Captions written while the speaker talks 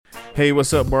Hey,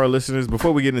 what's up, bar listeners?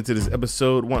 Before we get into this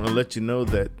episode, want to let you know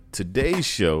that today's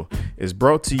show is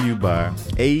brought to you by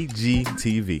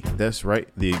AGTV. That's right.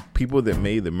 The people that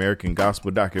made the American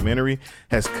Gospel documentary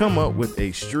has come up with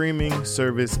a streaming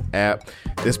service app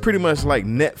that's pretty much like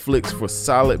Netflix for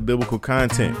solid biblical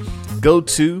content. Go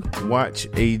to Watch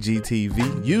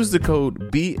AGTV. Use the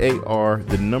code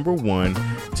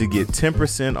BAR1 to get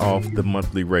 10% off the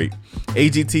monthly rate.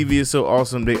 AGTV is so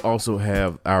awesome. They also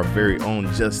have our very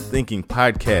own Just Thinking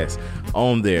podcast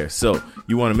on there. So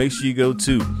you want to make sure you go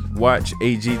to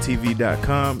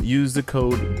watchagtv.com. Use the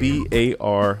code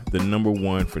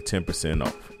BAR1 for 10%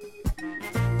 off.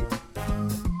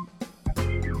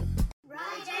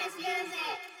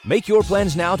 Make your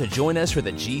plans now to join us for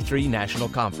the G3 National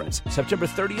Conference, September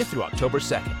 30th through October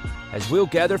 2nd, as we'll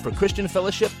gather for Christian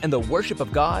fellowship and the worship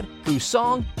of God through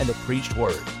song and the preached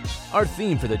word. Our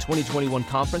theme for the 2021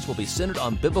 conference will be centered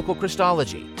on biblical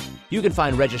Christology. You can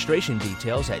find registration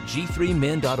details at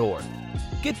g3men.org.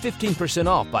 Get 15%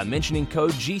 off by mentioning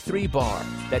code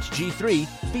G3BAR. That's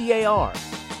G3BAR.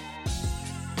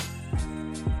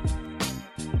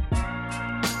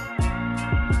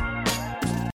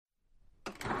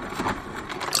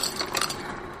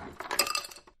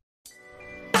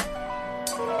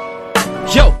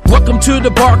 Yo, welcome to the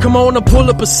bar. Come on and pull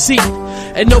up a seat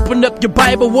and open up your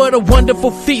Bible. What a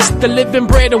wonderful feast. The living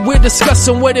bread, and we're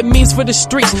discussing what it means for the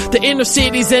streets, the inner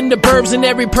cities and the burbs, and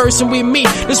every person we meet.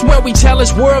 This is where we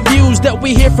challenge worldviews that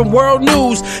we hear from world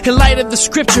news. In light of the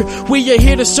scripture, we are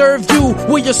here to serve you.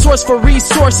 We're your source for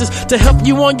resources to help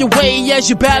you on your way as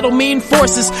you battle mean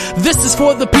forces. This is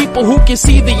for the people who can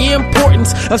see the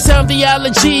importance of sound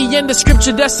theology and the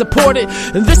scripture that support it.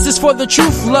 And this is for the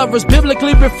truth lovers,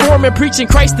 biblically reforming, preaching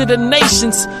Christ to the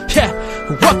nations. Yeah,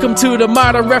 welcome to the modern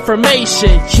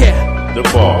Reformation. Yeah, The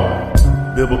Bar,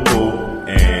 biblical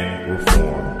and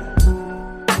reformed.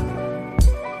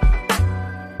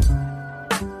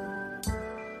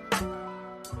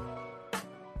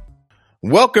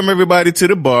 Welcome everybody to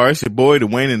The Bar. It's your boy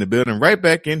Dwayne in the building, right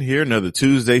back in here another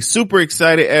Tuesday. Super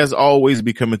excited as always to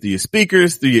be coming through your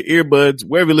speakers, through your earbuds,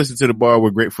 wherever you listen to The Bar. We're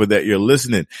grateful that you're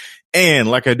listening.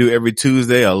 And like I do every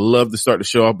Tuesday, I love to start the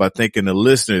show off by thanking the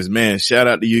listeners. Man, shout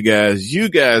out to you guys. You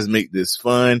guys make this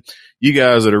fun. You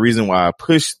guys are the reason why I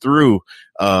push through.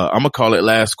 I'm gonna call it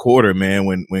last quarter, man,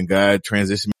 when God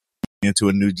transitioned me into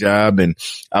a new job, and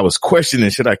I was questioning,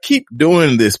 should I keep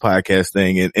doing this podcast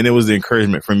thing? And it was the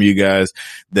encouragement from you guys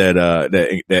that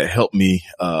helped me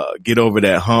get over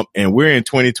that hump. And we're in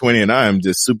 2020, and I am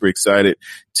just super excited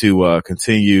to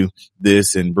continue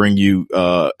this and bring you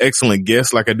excellent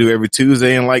guests like I do every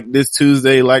Tuesday. And like this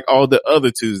Tuesday, like all the other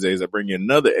Tuesdays, I bring you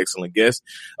another excellent guest,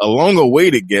 a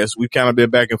long-awaited guest. We've kind of been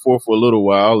back and forth for a little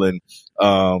while, and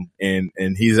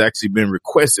he's actually been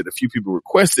requested. A few people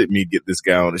requested me to get this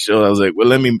guy on the show. I was like, well,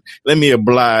 let me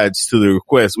oblige to the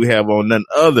request. We have on none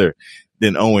other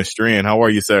than Owen Strachan. How are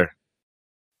you, sir?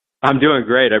 I'm doing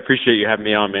great. I appreciate you having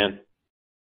me on, man.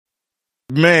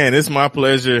 Man, it's my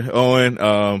pleasure, Owen.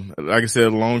 Like I said,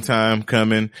 a long time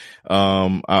coming.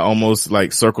 I almost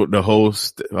circled the whole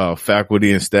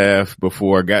faculty and staff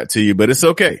before I got to you, but it's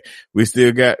okay. We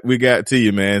got to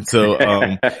you, man. So,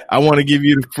 I want to give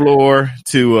you the floor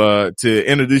to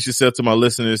introduce yourself to my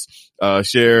listeners,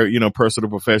 share, personal,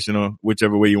 professional,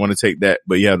 whichever way you want to take that,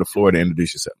 but you have the floor to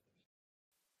introduce yourself.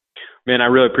 Man, I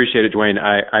really appreciate it, Dwayne.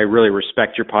 I really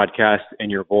respect your podcast and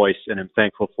your voice, and I'm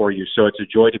thankful for you. So it's a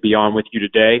joy to be on with you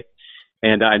today.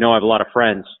 And I know I have a lot of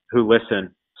friends who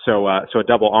listen, so a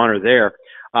double honor there.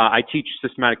 I teach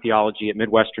systematic theology at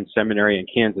Midwestern Seminary in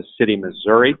Kansas City,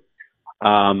 Missouri.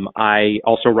 I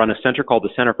also run a center called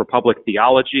the Center for Public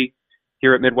Theology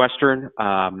here at Midwestern,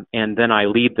 and then I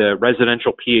lead the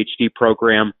residential PhD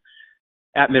program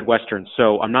at Midwestern.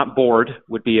 So I'm not bored,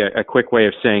 would be a quick way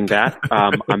of saying that.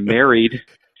 I'm married.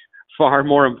 Far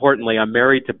more importantly, I'm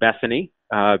married to Bethany.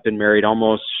 I've been married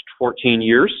almost 14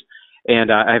 years,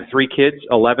 and I have 3 kids,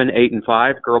 11, 8, and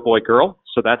 5, girl, boy, girl.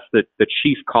 So that's the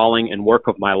chief calling and work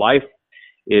of my life,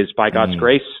 is by God's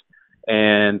grace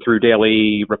and through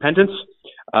daily repentance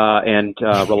and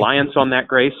reliance on that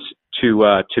grace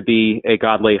to be a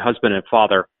godly husband and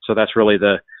father. So that's really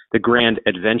the grand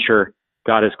adventure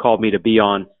God has called me to be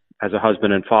on as a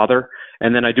husband and father.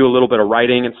 And then I do a little bit of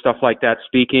writing and stuff like that,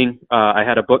 speaking. I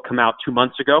had a book come out 2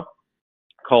 months ago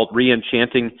called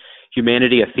Re-Enchanting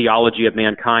Humanity, A Theology of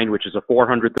Mankind, which is a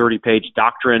 430-page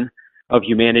doctrine of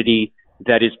humanity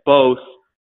that is both,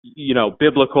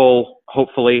 biblical,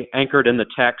 hopefully anchored in the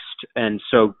text. And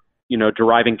so,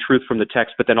 deriving truth from the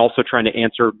text, but then also trying to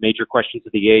answer major questions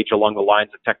of the age along the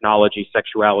lines of technology,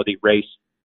 sexuality, race,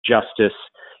 justice,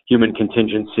 human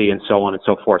contingency, and so on and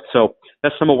so forth. So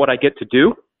that's some of what I get to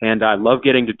do, and I love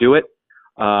getting to do it.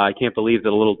 I can't believe that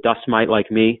a little dust mite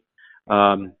like me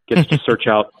gets to search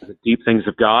out the deep things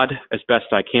of God as best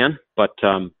I can. But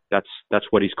that's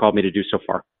what He's called me to do so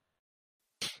far.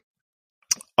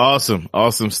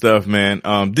 Awesome stuff, man.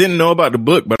 Didn't know about the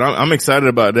book, but I'm excited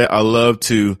about that. I love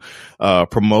to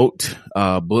promote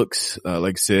books.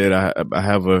 Like I said, I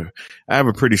have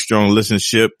a pretty strong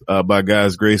listenership by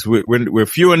God's grace. We're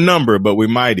few in number, but we're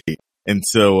mighty. And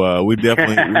so we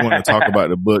definitely want to talk about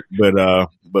the book,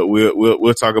 but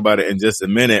we'll talk about it in just a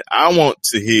minute. I want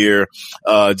to hear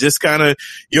just kind of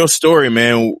your story,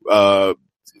 man.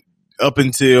 Up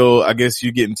until I guess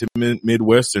you get into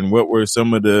Midwestern, what were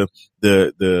some of the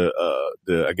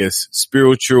I guess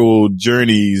spiritual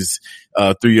journeys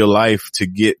through your life to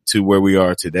get to where we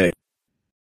are today?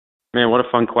 Man, what a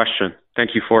fun question.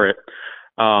 Thank you for it.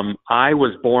 I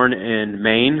was born in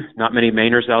Maine. Not many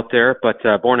Mainers out there, but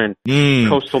born in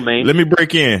coastal Maine. Let me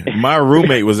break in. My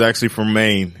roommate was actually from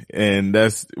Maine, and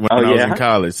that's when I was in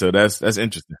college. So that's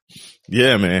interesting.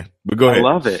 Yeah, man. But go ahead. I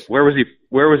love it. Where was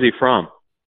he from?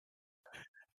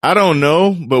 I don't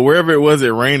know, but wherever it was, it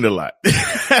rained a lot.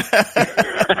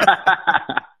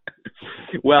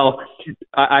 Well,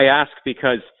 I ask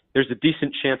because there's a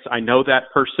decent chance I know that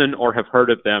person or have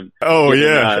heard of them. Oh, given,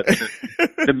 yeah.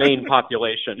 The Maine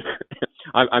population.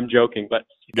 I'm joking, but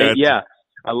gotcha. Yeah,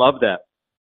 I love that.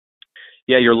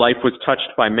 Yeah, your life was touched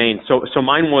by Maine. So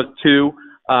mine was too.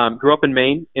 Grew up in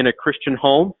Maine in a Christian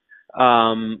home,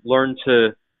 learned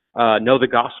to know the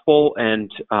gospel and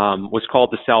was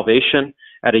called to salvation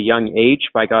at a young age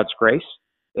by God's grace.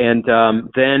 And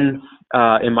then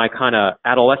in my kind of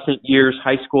adolescent years,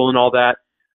 high school and all that,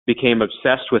 became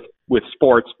obsessed with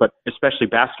sports, but especially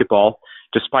basketball,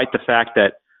 despite the fact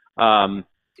that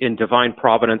in divine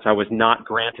providence I was not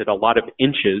granted a lot of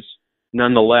inches.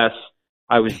 Nonetheless,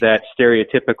 I was that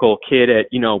stereotypical kid at,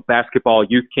 basketball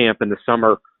youth camp in the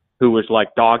summer who was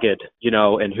like dogged,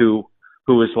 and who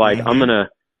was like, I'm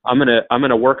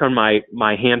gonna work on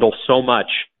my handle so much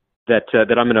that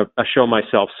I'm going to show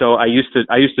myself. So I used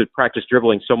to practice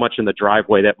dribbling so much in the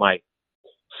driveway that my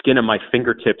skin and my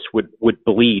fingertips would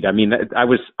bleed. I mean, I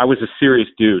was a serious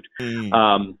dude.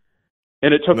 And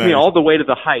it took me all the way to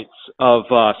the heights of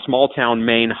small town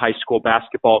Maine high school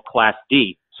basketball class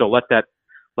D. So let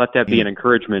that be an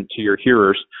encouragement to your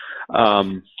hearers.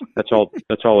 That's all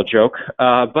a joke.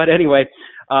 But anyway,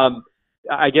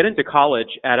 I get into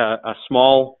college at a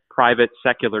small private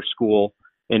secular school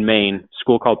in Maine,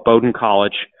 school called Bowdoin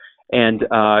College, and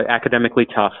academically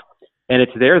tough. And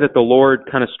it's there that the Lord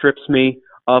kind of strips me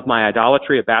of my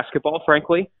idolatry of basketball,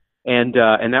 frankly, and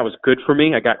that was good for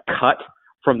me. I got cut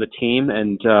from the team,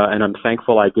 and I'm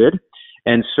thankful I did.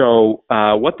 And so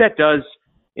what that does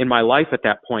in my life at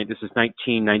that point, this is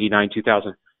 1999,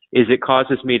 2000, is it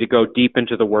causes me to go deep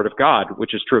into the Word of God,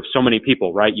 which is true of so many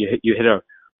people, right? You hit a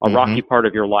rocky part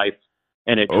of your life,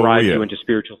 and it drives you into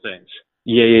spiritual things.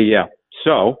 Yeah.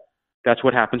 So that's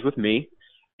what happens with me.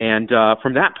 And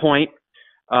from that point,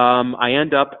 I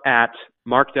end up at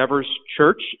Mark Dever's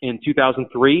church in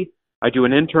 2003. I do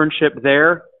an internship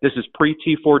there. This is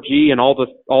pre-T4G and all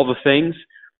the things,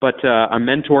 but I'm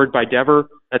mentored by Dever.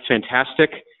 That's fantastic.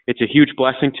 It's a huge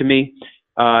blessing to me.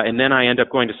 And then I end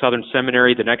up going to Southern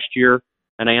Seminary the next year,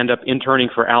 and I end up interning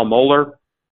for Al Mohler.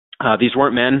 These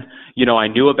weren't men, I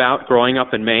knew about growing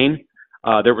up in Maine.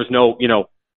 There was no,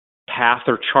 path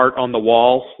or chart on the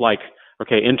wall, like,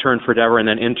 okay, intern for Dever and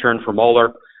then intern for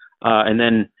Mohler, and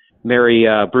then marry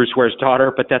Bruce Ware's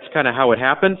daughter. But that's kind of how it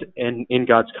happened, and in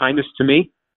God's kindness to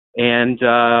me. And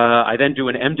I then do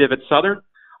an MDiv at Southern.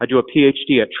 I do a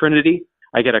PhD at Trinity.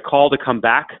 I get a call to come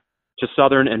back to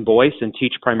Southern and Boyce and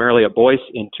teach primarily at Boyce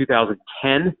in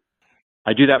 2010.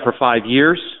 I do that for 5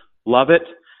 years, love it,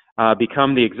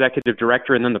 become the executive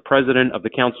director and then the president of the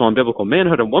Council on Biblical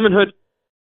Manhood and Womanhood.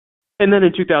 And then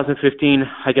in 2015,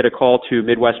 I get a call to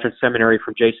Midwestern Seminary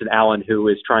from Jason Allen, who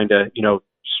is trying to,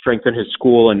 strengthen his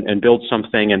school and build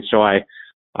something. And so I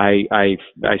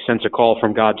sense a call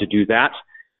from God to do that.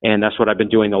 And that's what I've been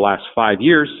doing the last 5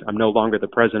 years. I'm no longer the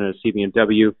president of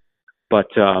CB&W, but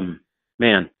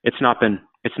man, it's not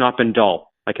been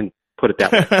dull. I can put it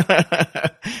that way.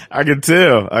 I can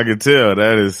tell.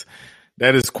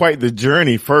 That is quite the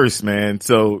journey first, man.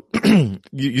 So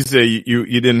you say you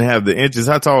didn't have the inches.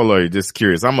 How tall are you? Just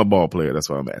curious. I'm a ball player. That's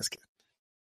why I'm asking.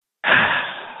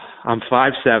 I'm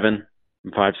 5'7".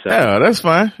 Yeah, that's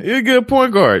fine. You're a good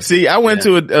point guard. See, I went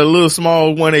to a little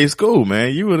small 1A school,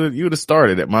 man. You would have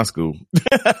started at my school.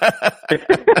 I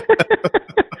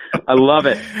love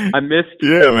it. I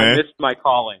missed my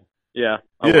calling. Yeah,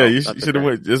 Oh, Yeah, well, you that's should have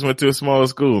okay. just went to a smaller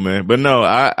school, man. But no,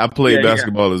 I played Yeah,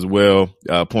 basketball as well,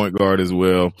 point guard as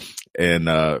well. And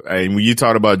when you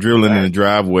talked about dribbling in the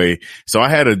driveway, so I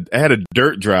had a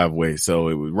dirt driveway, so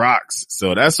it was rocks.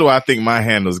 So that's why I think my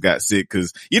handles got sick,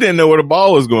 because you didn't know where the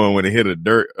ball was going when it hit a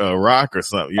dirt rock or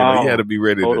something. You know, you had to be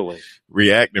ready totally. to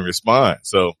react and respond.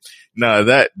 So no,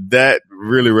 that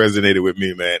really resonated with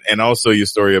me, man. And also your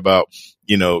story about,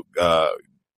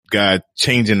 God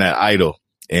changing that idol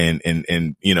and,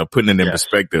 putting it in Yes.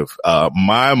 perspective.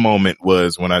 My moment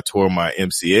was when I tore my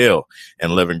MCL in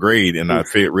 11th grade, and I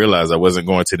realized I wasn't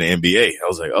going to the NBA. I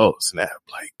was like, oh snap.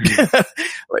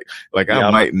 Like I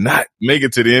might not make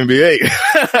it to the NBA.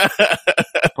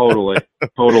 Totally.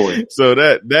 So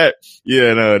that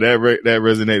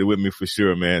resonated with me for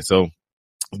sure, man. So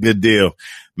good deal,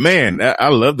 man. I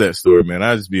love that story, man.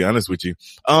 I'll just be honest with you.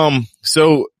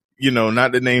 So,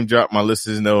 not to name drop, my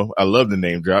listeners know I love the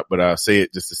name drop, but I'll say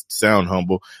it just to sound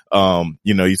humble.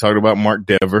 You talked about Mark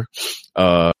Dever.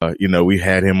 We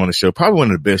had him on the show, probably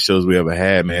one of the best shows we ever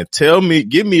had, man.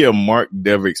 Give me a Mark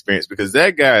Dever experience, because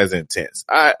that guy is intense.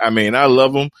 I mean, I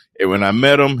love him. And when I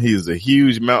met him, he's a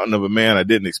huge mountain of a man. I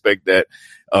didn't expect that.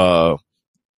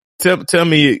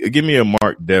 Give me a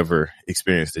Mark Dever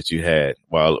experience that you had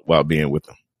while being with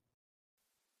him.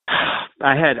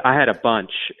 I had a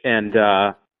bunch, and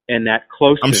that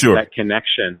closeness, sure. that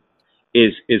connection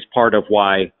is part of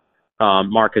why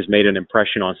Mark has made an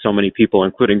impression on so many people,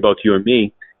 including both you and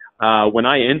me. When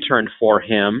I interned for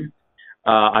him,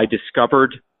 I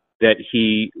discovered that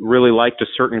he really liked a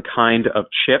certain kind of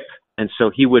chip, and so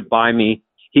he would buy me.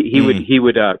 He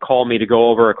would call me to go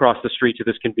over across the street to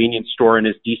this convenience store in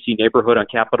his DC neighborhood on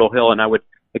Capitol Hill, and I would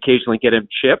occasionally get him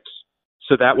chips.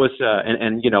 So that was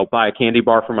and buy a candy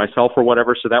bar for myself or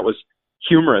whatever. So that was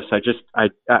humorous. I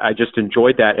just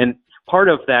enjoyed that. And part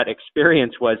of that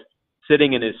experience was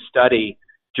sitting in his study,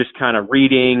 just kind of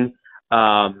reading,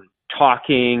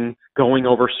 talking, going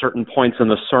over certain points in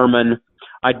the sermon.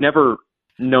 I'd never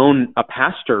known a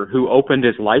pastor who opened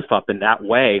his life up in that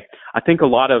way. I think a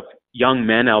lot of young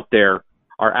men out there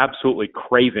are absolutely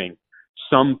craving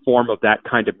some form of that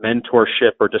kind of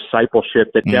mentorship or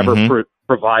discipleship that Dever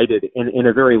provided in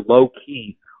a very low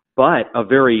key, but a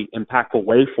very impactful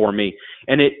way for me.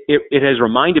 And it has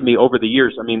reminded me over the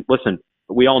years. I mean, listen,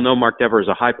 we all know Mark Dever is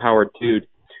a high-powered dude,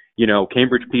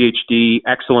 Cambridge PhD,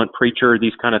 excellent preacher,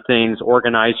 these kind of things,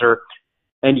 organizer.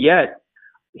 And yet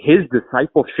his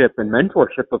discipleship and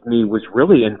mentorship of me was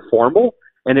really informal.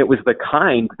 And it was the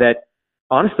kind that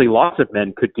honestly lots of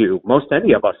men could do, most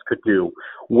any of us could do,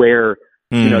 where,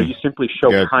 you simply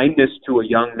show kindness to a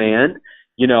young man,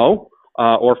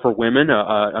 or for women,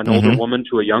 an older woman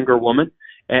to a younger woman,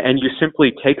 and you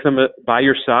simply take them by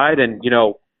your side and,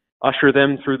 usher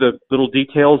them through the little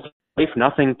details of life,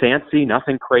 nothing fancy,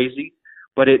 nothing crazy,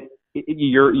 but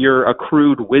your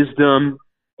accrued wisdom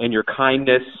and your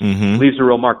kindness leaves a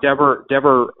real mark. Dever,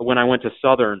 when I went to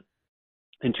Southern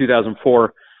in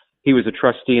 2004, he was a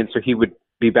trustee, and so he would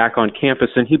be back on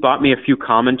campus, and he bought me a few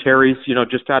commentaries,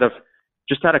 just out of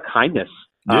kindness.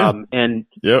 Yeah. And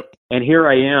here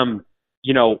I am,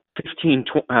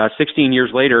 16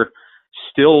 years later,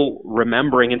 still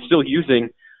remembering and still using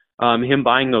him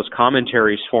buying those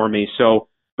commentaries for me. So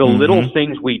the little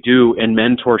things we do in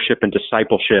mentorship and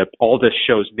discipleship, all this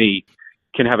shows me,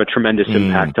 can have a tremendous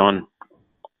impact on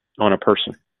a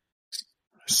person.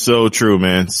 So true,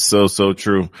 man. So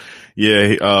true.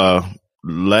 Yeah.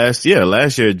 Last year at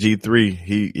G3,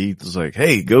 he was like,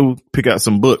 "Hey, go pick out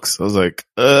some books." I was like,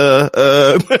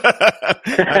 I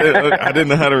didn't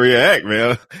know how to react,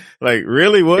 man. Like,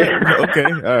 really? What? Okay.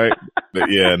 All right. But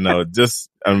yeah, no,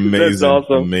 just amazing,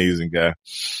 awesome. Amazing guy.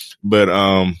 But,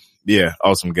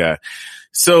 awesome guy.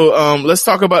 So, let's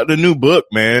talk about the new book,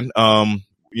 man.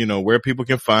 Where people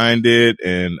can find it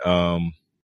and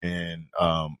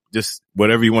just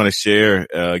whatever you want to share,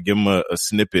 give them a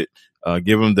snippet.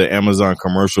 Give them the Amazon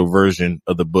commercial version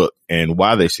of the book and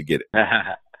why they should get it.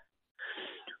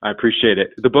 I appreciate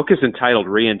it. The book is entitled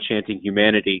Re-Enchanting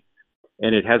Humanity,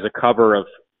 and it has a cover of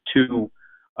two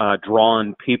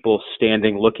drawn people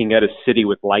standing looking at a city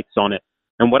with lights on it.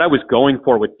 And what I was going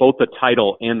for with both the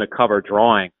title and the cover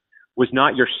drawing was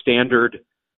not your standard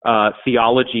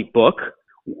theology book.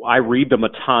 I read them a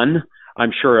ton.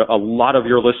 I'm sure a lot of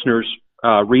your listeners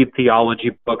read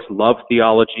theology books, love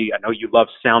theology. I know you love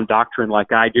sound doctrine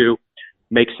like I do.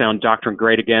 Make sound doctrine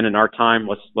great again in our time.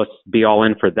 Let's be all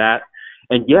in for that.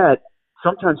 And yet,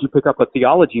 sometimes you pick up a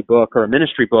theology book or a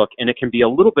ministry book, and it can be a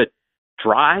little bit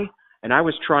dry. And I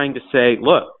was trying to say,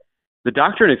 look, the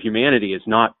doctrine of humanity is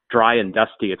not dry and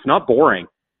dusty. It's not boring.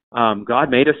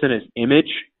 God made us in his image.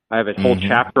 I have a whole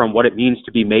chapter on what it means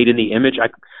to be made in the image.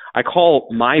 I call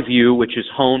my view, which is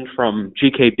honed from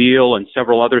G.K. Beale and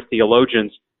several other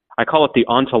theologians, I call it the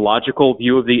ontological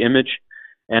view of the image.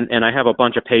 And I have a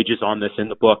bunch of pages on this in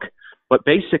the book. But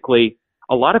basically,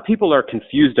 a lot of people are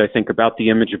confused, I think, about the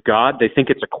image of God. They think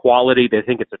it's a quality. They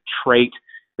think it's a trait.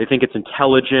 They think it's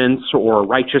intelligence or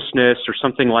righteousness or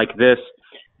something like this.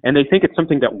 And they think it's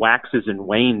something that waxes and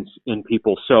wanes in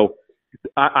people. So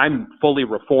I'm fully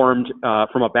Reformed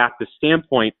from a Baptist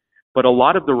standpoint, but a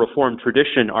lot of the Reformed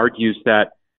tradition argues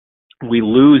that we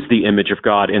lose the image of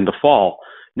God in the fall.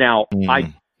 Now,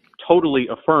 I totally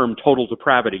affirm total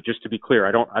depravity, just to be clear.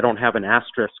 I don't have an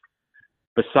asterisk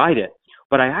beside it.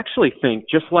 But I actually think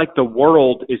just like the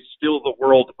world is still the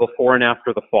world before and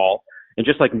after the fall, and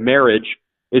just like marriage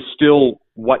is still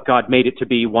what God made it to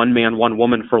be, one man, one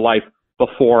woman for life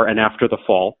before and after the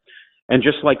fall, and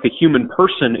just like the human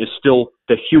person is still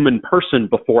the human person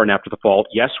before and after the fall,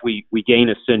 yes, we gain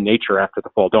a sin nature after the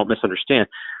fall, don't misunderstand.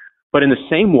 But in the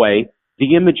same way,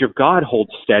 the image of God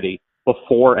holds steady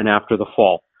before and after the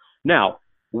fall. Now,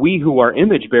 we who are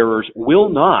image bearers will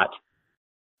not,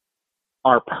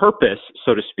 our purpose,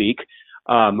 so to speak,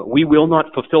 we will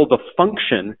not fulfill the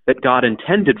function that God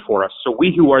intended for us. So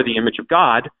we who are the image of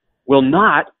God will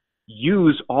not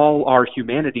use all our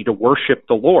humanity to worship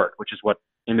the Lord, which is what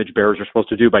image bearers are supposed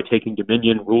to do by taking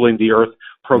dominion, ruling the earth,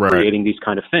 procreating, these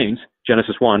kind of things.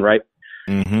 Genesis 1, right?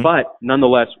 But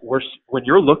nonetheless, when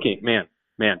you're looking, man,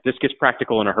 this gets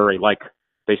practical in a hurry, like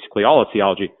basically all of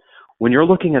theology. When you're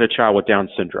looking at a child with Down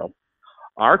syndrome,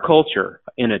 our culture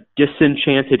in a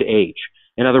disenchanted age,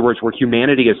 in other words, where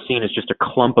humanity is seen as just a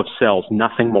clump of cells,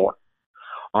 nothing more.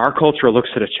 Our culture looks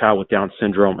at a child with Down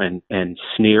syndrome and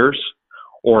sneers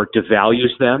or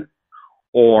devalues them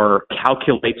or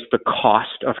calculates the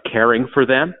cost of caring for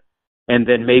them, and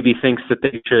then maybe thinks that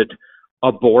they should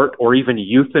abort or even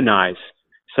euthanize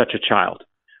such a child.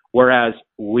 Whereas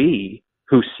we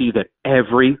who see that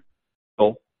every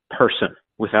person,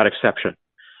 without exception,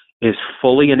 is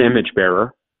fully an image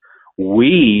bearer,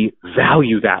 we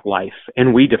value that life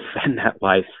and we defend that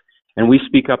life and we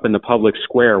speak up in the public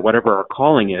square, whatever our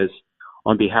calling is,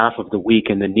 on behalf of the weak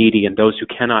and the needy and those who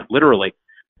cannot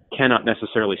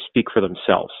necessarily speak for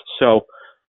themselves. So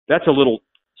that's a little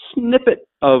snippet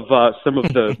of some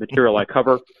of the material I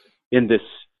cover in this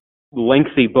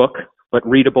lengthy book, but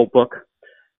readable book.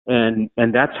 And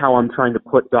that's how I'm trying to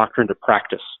put doctrine to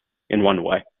practice in one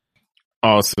way.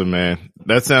 Awesome, man.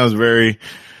 That sounds very,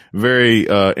 very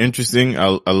interesting.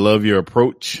 I love your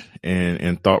approach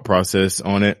and thought process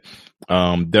on it.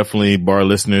 Definitely, bar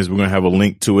listeners, we're going to have a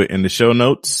link to it in the show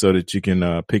notes so that you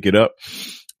can pick it up.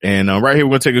 And right here,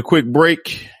 we're going to take a quick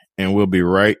break and we'll be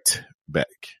right back.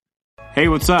 Hey,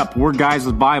 what's up? We're Guys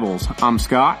with Bibles. I'm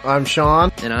Scott. I'm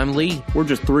Sean. And I'm Lee. We're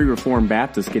just three Reformed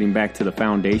Baptists getting back to the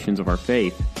foundations of our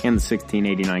faith and the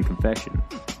 1689 Confession.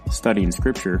 Studying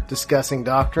Scripture, discussing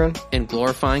doctrine, and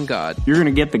glorifying God. You're going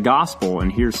to get the gospel and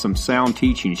hear some sound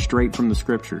teaching straight from the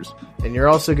Scriptures. And you're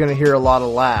also going to hear a lot of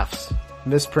laughs,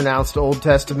 mispronounced Old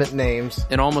Testament names,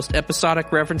 and almost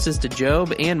episodic references to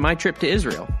Job and my trip to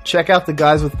Israel. Check out the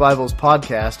Guys with Bibles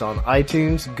podcast on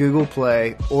iTunes, Google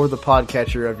Play, or the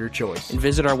podcatcher of your choice. And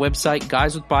visit our website,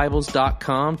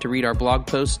 guyswithbibles.com, to read our blog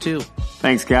posts too.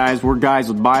 Thanks, guys. We're Guys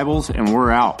with Bibles, and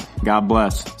we're out. God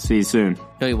bless. See you soon.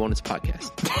 No, you won't. It's a podcast.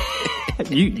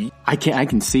 I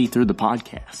can see through the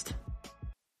podcast.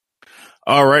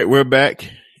 All right, we're back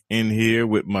in here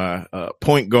with my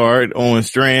point guard, Owen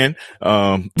Strachan.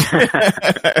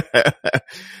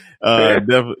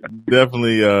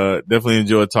 Definitely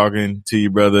enjoyed talking to you,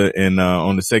 brother. And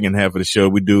on the second half of the show,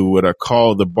 we do what I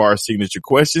call the bar signature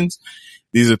questions.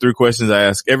 These are 3 questions I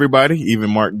ask everybody,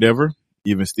 even Mark Dever,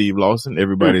 even Steve Lawson.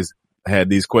 Everybody's had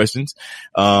these questions.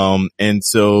 And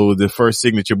so the first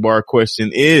signature bar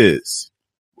question is,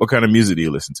 what kind of music do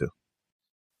you listen to?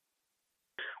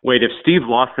 Wait, if Steve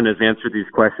Lawson has answered these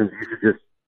questions, you should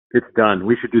it's done.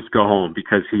 We should just go home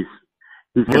because he's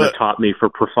going to top me for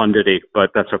profundity,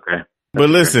 but that's okay. But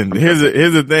listen, here's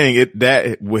the thing.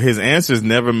 His answers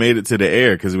never made it to the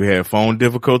air because we had phone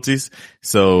difficulties.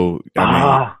 So,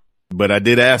 but I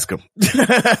did ask him.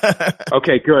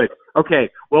 Okay, good. Okay.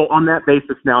 Well, on that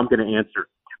basis, now I'm going to answer.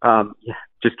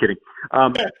 Just kidding.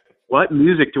 What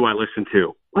music do I listen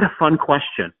to? What a fun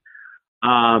question.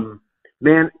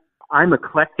 Man, I'm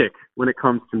eclectic when it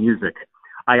comes to music.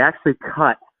 I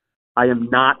am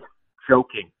not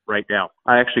joking right now.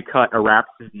 I actually cut a rap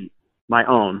CD, my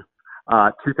own,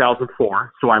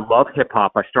 2004. So I love hip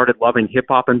hop. I started loving hip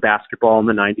hop and basketball in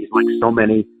the 90s, like so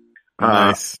many,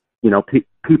 nice.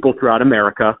 People throughout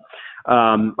America.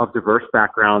 of diverse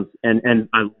backgrounds. And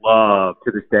I love,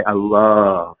 to this day, I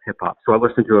love hip hop. So I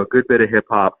listen to a good bit of hip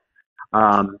hop.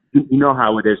 You know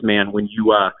how it is, man, when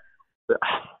you,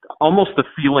 almost the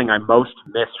feeling I most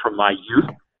miss from my youth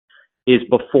is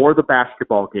before the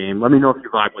basketball game. Let me know if you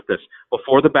vibe with this.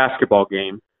 Before the basketball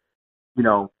game, you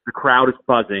know, the crowd is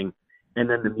buzzing, and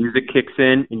then the music kicks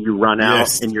in, and you run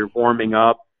out, and you're warming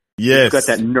up. Yes. You've got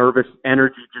that nervous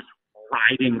energy just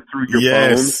riding through your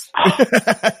bones.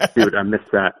 Dude, I miss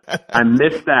that. I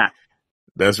miss that.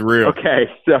 That's real. Okay,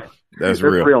 so that's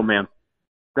real, man.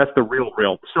 That's the real.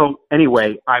 So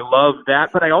anyway, I love that,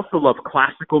 but I also love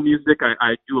classical music.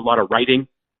 I do a lot of writing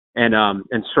and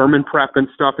sermon prep and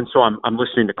stuff, and so I'm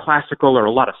listening to classical or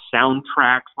a lot of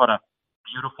soundtracks, a lot of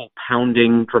beautiful,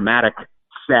 pounding, dramatic,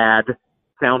 sad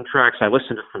soundtracks. I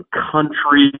listen to some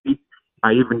country.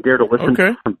 I even dare to listen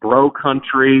to some bro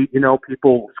country. You know,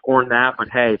 people scorn that, but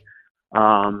hey,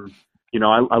 you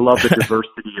know, I love the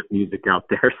diversity of music out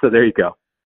there. So there you go.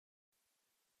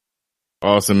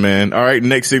 Awesome, man. All right,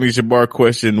 next signature bar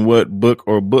question. What book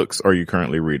or books are you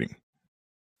currently reading?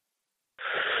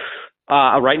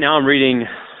 Right now I'm reading,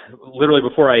 literally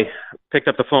before I picked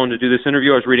up the phone to do this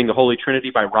interview, I was reading The Holy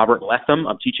Trinity by Robert Letham.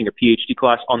 I'm teaching a PhD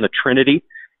class on the Trinity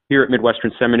here at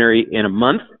Midwestern Seminary in a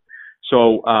month.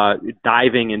 So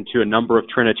diving into a number of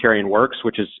Trinitarian works,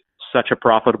 which is such a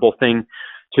profitable thing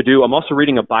to do. I'm also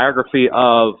reading a biography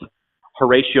of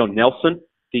Horatio Nelson,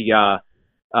 the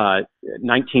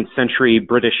 19th century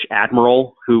British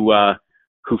admiral who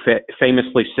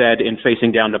famously said in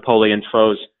facing down Napoleon's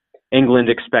foes, England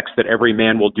expects that every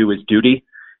man will do his duty.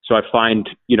 So I find,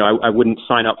 you know, I wouldn't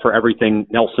sign up for everything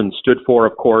Nelson stood for,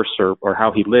 of course, or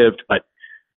how he lived, but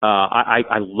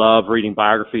I love reading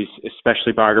biographies,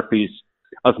 especially biographies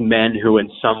of men who in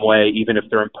some way, even if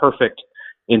they're imperfect,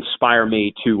 inspire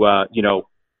me to, you know,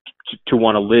 to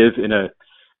want to live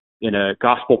in a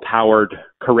gospel-powered,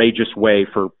 courageous way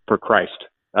for Christ.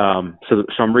 So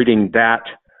I'm reading that.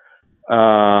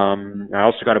 I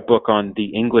also got a book on the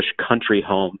English country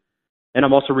home, and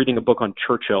I'm also reading a book on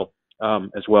Churchill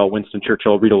as well, Winston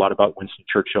Churchill. I read a lot about Winston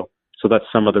Churchill. So that's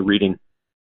some of the reading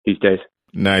these days.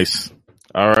 Nice.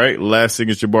 All right, last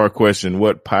signature bar question.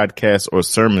 What podcasts or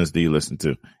sermons do you listen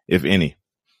to, if any?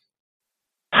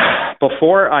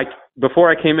 Before I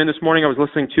came in this morning, I was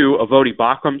listening to a Vodi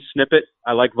Bakum snippet.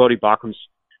 I like Vodi Bakum's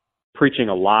preaching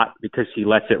a lot because he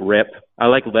lets it rip. I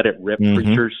like let it rip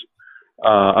preachers.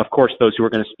 Of course, those who are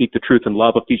going to speak the truth in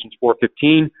love, Ephesians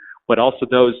 4:15, but also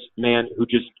those, man, who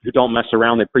don't mess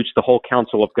around. They preach the whole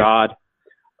counsel of God.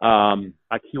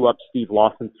 I queue up Steve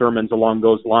Lawson's sermons along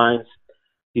those lines.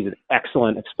 He's an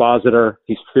excellent expositor.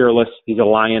 He's fearless. He's a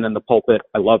lion in the pulpit.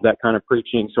 I love that kind of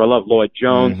preaching. So I love Lloyd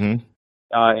Jones.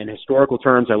 In historical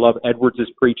terms, I love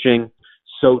Edwards' preaching.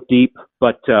 So deep,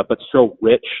 but so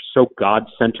rich, so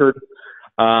God-centered.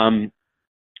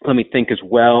 Let me think as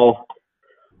well.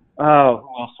 Oh,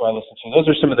 who else do I listen to? Those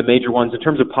are some of the major ones. In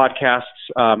terms of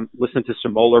podcasts, listen to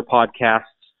some Moeller podcasts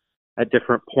at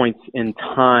different points in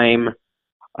time.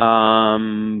 But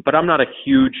I'm not a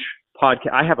huge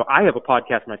podcast. I have a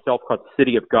podcast myself called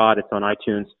City of God. It's on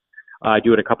iTunes. I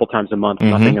do it a couple times a month.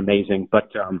 Nothing amazing,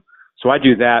 but so I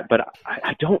do that. But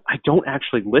I don't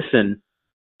actually listen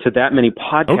to that many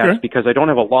podcasts because I don't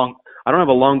have a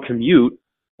long commute,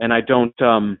 and I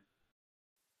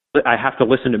have to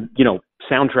listen to, you know,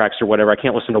 soundtracks or whatever. I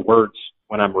can't listen to words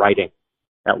when I'm writing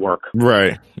at work.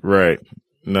 Right.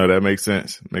 No, that makes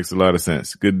sense. Makes a lot of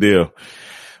sense. Good deal.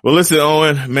 Well, listen,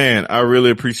 Owen, man, I really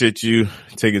appreciate you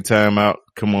taking time out,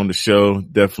 come on the show.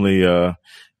 Definitely,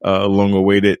 long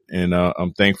awaited, and,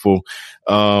 I'm thankful.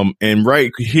 And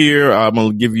right here, I'm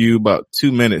going to give you about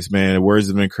 2 minutes, man. Words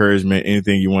of encouragement,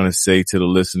 anything you want to say to the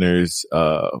listeners. I'm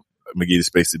going to give you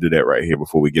space to do that right here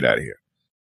before we get out of here.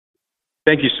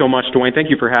 Thank you so much, Dwayne.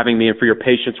 Thank you for having me and for your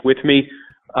patience with me.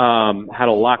 Had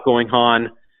a lot going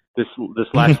on this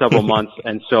last several months,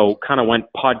 and so kind of went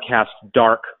podcast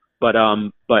dark. But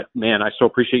man, I so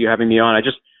appreciate you having me on. I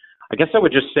guess I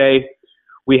would just say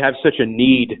we have such a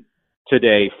need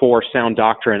today for sound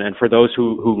doctrine, and for those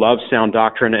who love sound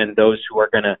doctrine and those who are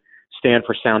going to stand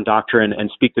for sound doctrine and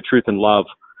speak the truth in love.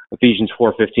 Ephesians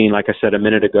 4:15, like I said a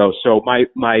minute ago. So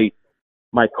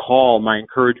my call, my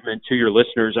encouragement to your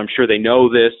listeners, I'm sure they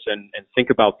know this and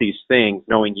think about these things,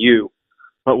 knowing you,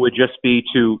 but would just be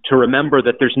to remember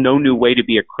that there's no new way to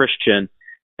be a Christian.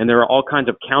 And there are all kinds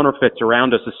of counterfeits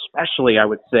around us, especially, I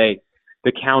would say,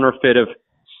 the counterfeit of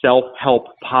self-help,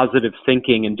 positive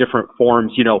thinking in different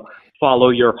forms. You know, follow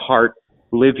your heart,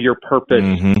 live your purpose,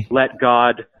 let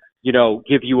God, you know,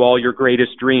 give you all your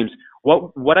greatest dreams.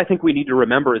 What I think we need to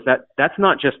remember is that that's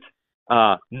not just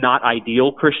not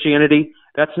ideal Christianity.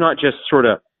 That's not just sort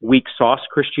of weak sauce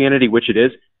Christianity, which it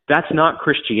is. That's not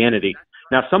Christianity.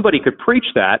 Now, somebody could preach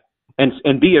that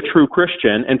and be a true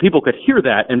Christian, and people could hear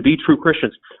that and be true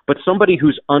Christians. But somebody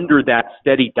who's under that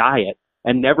steady diet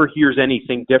and never hears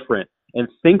anything different and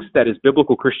thinks that is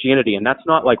biblical Christianity, and that's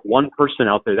not like one person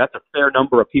out there. That's a fair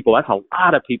number of people. That's a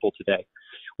lot of people today,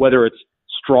 whether it's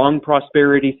strong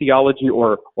prosperity theology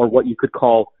or what you could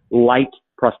call light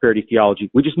prosperity theology.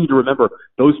 We just need to remember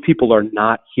those people are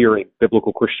not hearing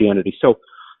biblical Christianity. So,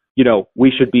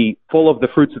 we should be full of the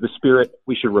fruits of the Spirit.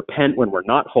 We should repent when we're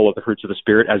not full of the fruits of the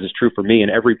Spirit, as is true for me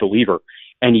and every believer.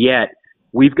 And yet,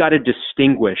 we've got to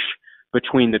distinguish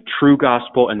between the true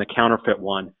gospel and the counterfeit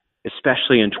one,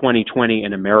 especially in 2020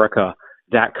 in America,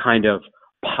 that kind of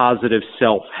positive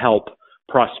self-help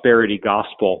prosperity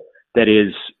gospel that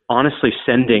is honestly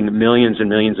sending millions and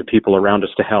millions of people around us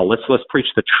to hell. Let's preach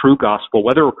the true gospel,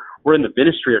 whether we're in the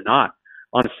ministry or not,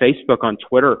 on Facebook, on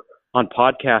Twitter, on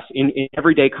podcasts, in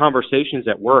everyday conversations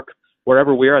at work,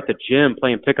 wherever we are, at the gym,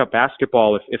 playing pickup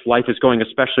basketball, if life is going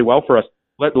especially well for us.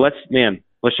 Let's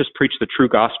just preach the true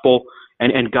gospel,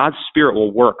 and God's Spirit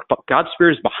will work. But God's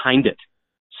Spirit is behind it.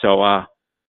 So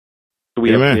we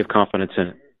have confidence in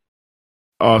it.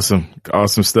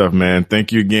 Awesome stuff, man.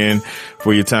 Thank you again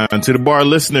for your time. To the Bar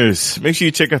listeners, make sure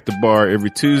you check out the Bar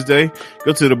every Tuesday.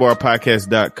 Go to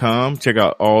thebarpodcast.com. Check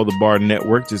out all the Bar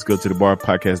network. Just go to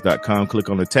thebarpodcast.com, click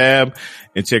on the tab,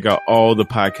 and check out all the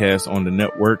podcasts on the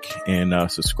network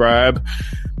and subscribe.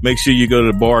 Make sure you go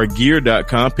to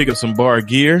thebargear.com, pick up some bar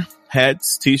gear.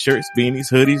 Hats, t-shirts,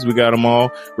 beanies, hoodies. We got them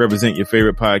all. Represent your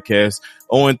favorite podcast.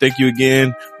 Owen, thank you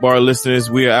again. Bar listeners,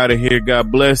 we are out of here.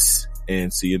 God bless,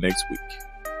 and see you next week.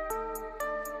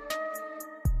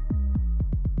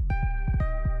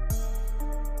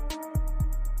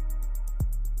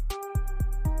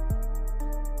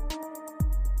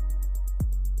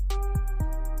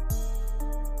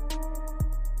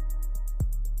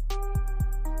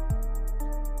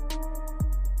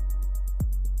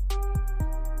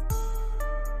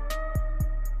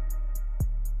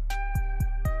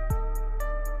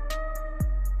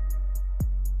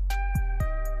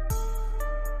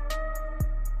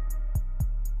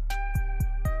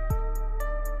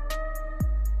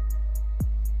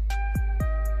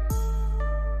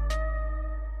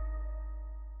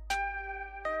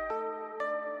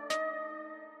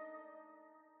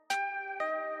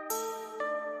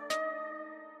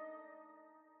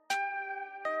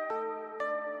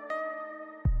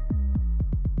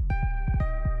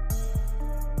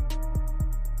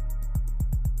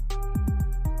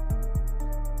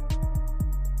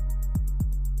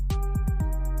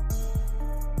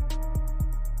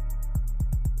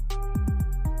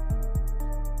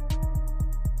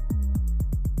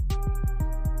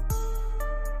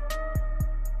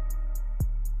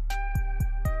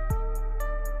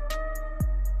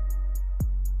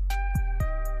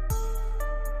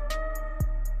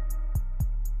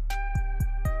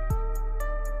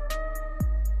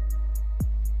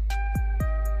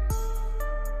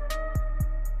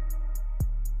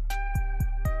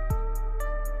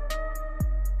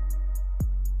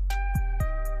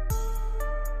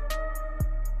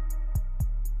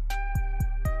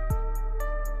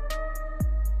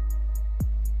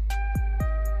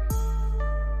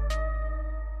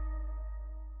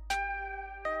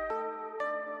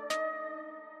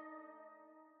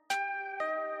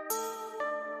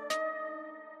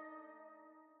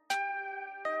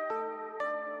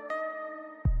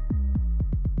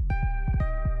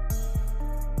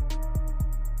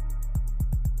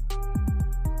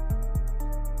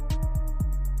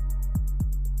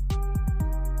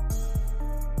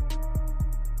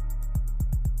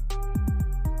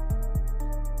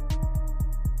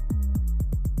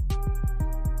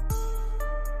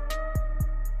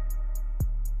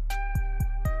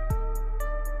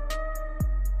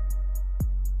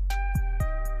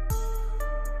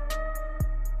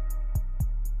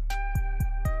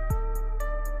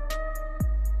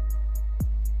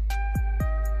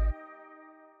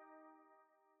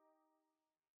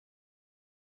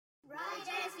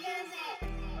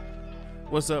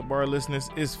 What's up, Bar listeners?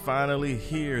 It's finally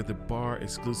here, the Bar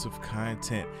exclusive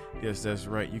content. Yes, that's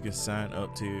right. You can sign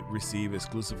up to receive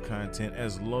exclusive content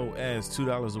as low as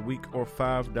 $2 a week or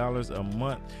 $5 a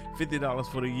month,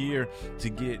 $50 for the year to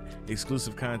get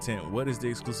exclusive content. What is the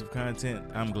exclusive content?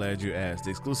 I'm glad you asked. The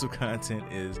exclusive content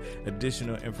is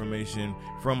additional information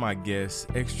from my guests,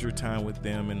 extra time with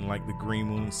them in like the green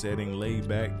moon setting, laid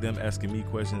back, them asking me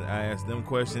questions, I ask them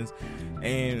questions,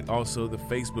 and also the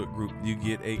Facebook group. You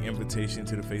get an invitation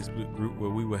to the Facebook group where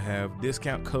we will have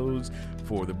discount codes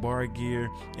for the bar gear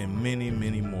and many,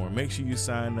 many more. Make sure you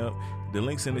sign up. The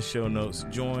link's in the show notes.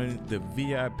 Join the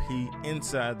VIP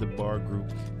Inside the Bar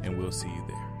group, and we'll see you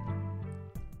there.